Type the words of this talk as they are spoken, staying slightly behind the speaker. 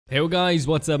Hey guys,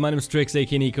 what's up? My name is Trixx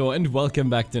aka Nico and welcome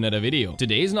back to another video.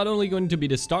 Today is not only going to be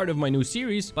the start of my new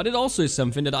series, but it also is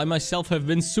something that I myself have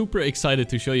been super excited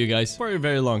to show you guys for a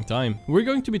very long time. We're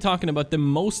going to be talking about the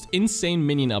most insane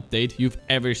minion update you've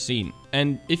ever seen.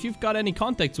 And if you've got any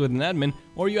contacts with an admin,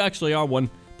 or you actually are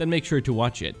one, then make sure to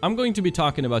watch it. I'm going to be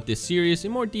talking about this series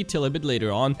in more detail a bit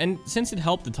later on, and since it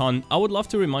helped a ton, I would love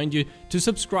to remind you to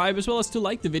subscribe as well as to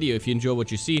like the video if you enjoy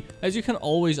what you see, as you can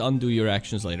always undo your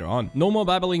actions later on. No more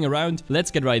babbling around,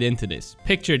 let's get right into this.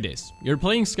 Picture this, you're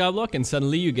playing Skyblock and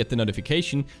suddenly you get the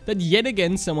notification that yet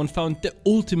again someone found the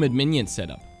ultimate minion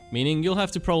setup. Meaning you'll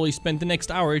have to probably spend the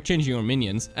next hour changing your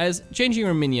minions, as changing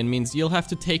your minion means you'll have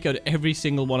to take out every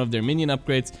single one of their minion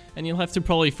upgrades, and you'll have to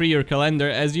probably free your calendar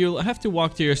as you'll have to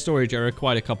walk to your storage area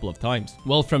quite a couple of times.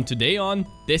 Well, from today on,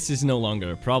 this is no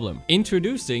longer a problem.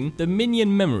 Introducing the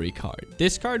minion memory card.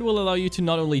 This card will allow you to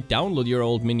not only download your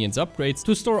old minions upgrades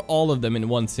to store all of them in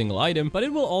one single item, but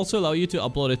it will also allow you to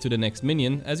upload it to the next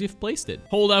minion as you've placed it.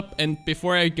 Hold up, and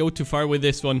before I go too far with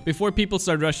this one, before people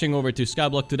start rushing over to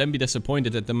Skyblock to then be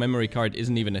disappointed that the memory card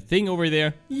isn't even a thing over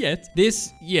there yet.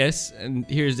 This, yes, and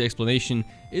here's the explanation,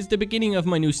 is the beginning of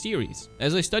my new series.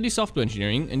 As I study software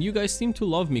engineering and you guys seem to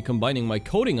love me combining my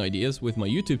coding ideas with my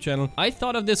YouTube channel, I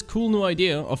thought of this cool new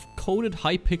idea of coded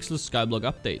Hypixel Skyblock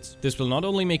updates. This will not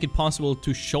only make it possible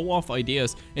to show off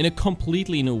ideas in a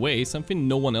completely new way, something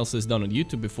no one else has done on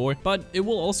YouTube before, but it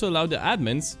will also allow the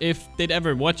admins, if they'd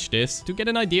ever watch this, to get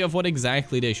an idea of what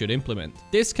exactly they should implement.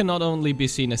 This can not only be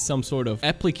seen as some sort of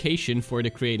application for the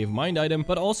creative mind item,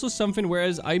 but also something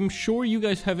whereas I'm sure you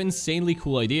guys have insanely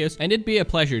cool ideas and it'd be a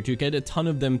pleasure to get a ton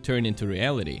of them turned into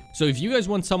reality. So if you guys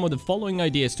want some of the following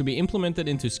ideas to be implemented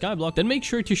into Skyblock, then make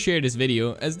sure to share this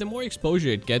video, as the more exposure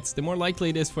it gets, the more likely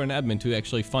it is for an admin to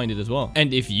actually find it as well.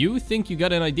 And if you think you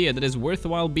got an idea that is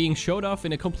worthwhile being showed off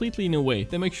in a completely new way,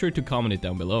 then make sure to comment it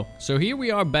down below. So here we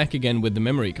are back again with the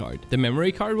memory card. The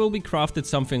memory card will be crafted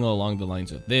something along the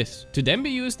lines of this, to then be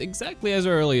used exactly as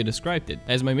I earlier described it.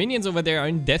 As my minions over there are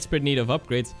in desperate need of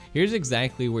upgrades, here's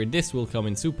exactly where this will come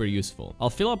in super useful. I'll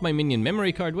fill up my minion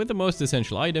memory card with the most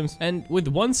essential items, and with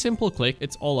one simple click,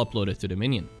 it's all uploaded to the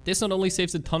minion. This not only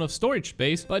saves a ton of storage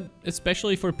space, but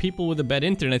especially for people with a bad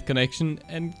internet connection,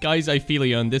 and guys, I feel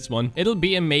you on this one, it'll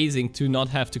be amazing to not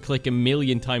have to click a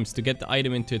million times to get the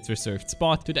item into its reserved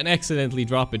spot, to then accidentally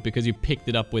drop it because you picked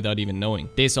it up without even knowing.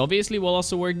 This obviously will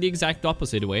also work the exact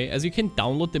opposite way, as you can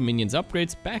download the minions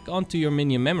upgrades back onto your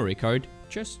minion memory card,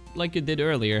 just like you did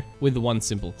earlier, with one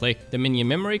simple click. The minion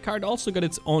memory card also got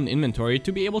its own inventory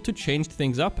to be able to change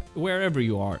things up wherever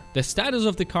you are. The status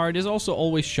of the card is also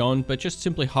always shown by just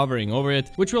simply hovering over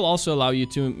it, which will also allow you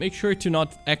to make sure to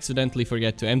not accidentally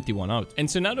forget to empty one out. And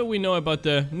so now that we know about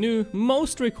the new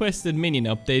most requested minion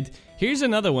update, here's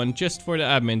another one just for the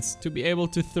admins to be able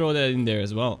to throw that in there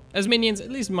as well. As minions,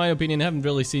 at least in my opinion, haven't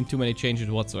really seen too many changes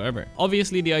whatsoever.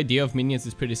 Obviously, the idea of minions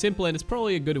is pretty simple and it's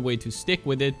probably a good way to stick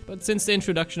with it, but since the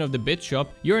introduction of the bit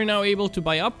shop, you're now able to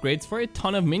buy upgrades for a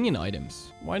ton of minion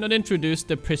items. Why not introduce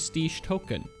the prestige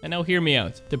token? And now hear me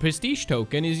out. The prestige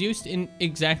token is used in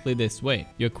exactly this way.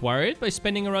 You acquire it by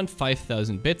spending around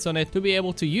 5,000 bits on it to be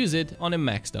able to use it on a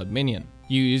maxed out minion.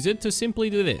 You use it to simply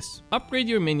do this: upgrade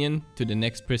your minion to the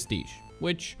next prestige,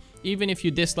 which, even if you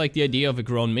dislike the idea of a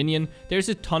grown minion, there's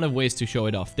a ton of ways to show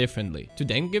it off differently, to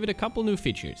then give it a couple new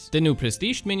features. The new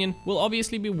prestige minion will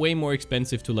obviously be way more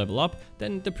expensive to level up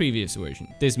than the previous version.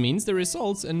 This means the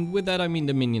results, and with that I mean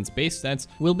the minion's base stats,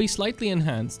 will be slightly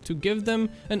enhanced to give them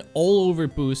an all-over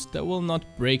boost that will not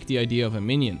break the idea of a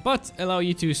minion, but allow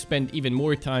you to spend even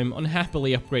more time on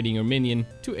happily upgrading your minion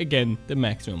to, again, the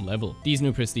maximum level. These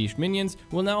new prestige minions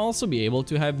will now also be able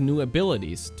to have new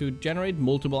abilities to generate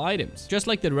multiple items. Just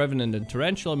like the Revenant and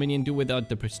Tarantula minion do without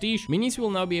the prestige, minions will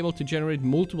now be able to generate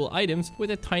multiple items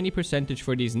with a tiny percentage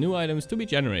for these new items to be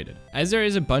generated. As there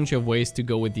is a bunch of ways to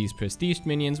go with these prestige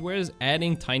minions, whereas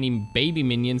adding tiny baby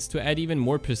minions to add even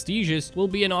more prestiges will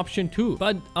be an option too,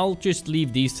 but I'll just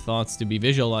leave these thoughts to be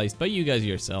visualized by you guys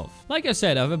yourself. Like I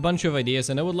said, I have a bunch of ideas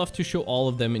and I would love to show all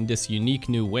of them in this unique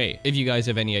new way. If you guys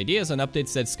have any ideas on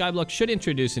updates that Skyblock should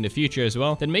introduce in the future as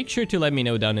well, then make sure to let me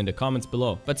know down in the comments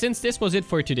below. But since this was it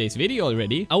for today's video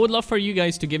already, I would love for you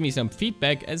guys to give me some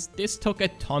feedback, as this took a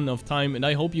ton of time and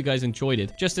I hope you guys enjoyed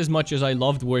it just as much as I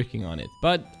loved working on it.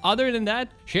 But other than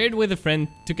that, share it with a friend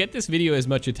to get this video as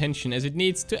much attention as it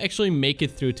needs to actually make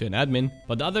it through to an admin.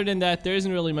 But other than that, there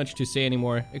isn't really much to say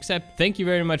anymore, except thank you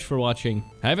very much for watching,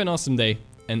 have an awesome day,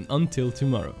 and until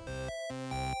tomorrow.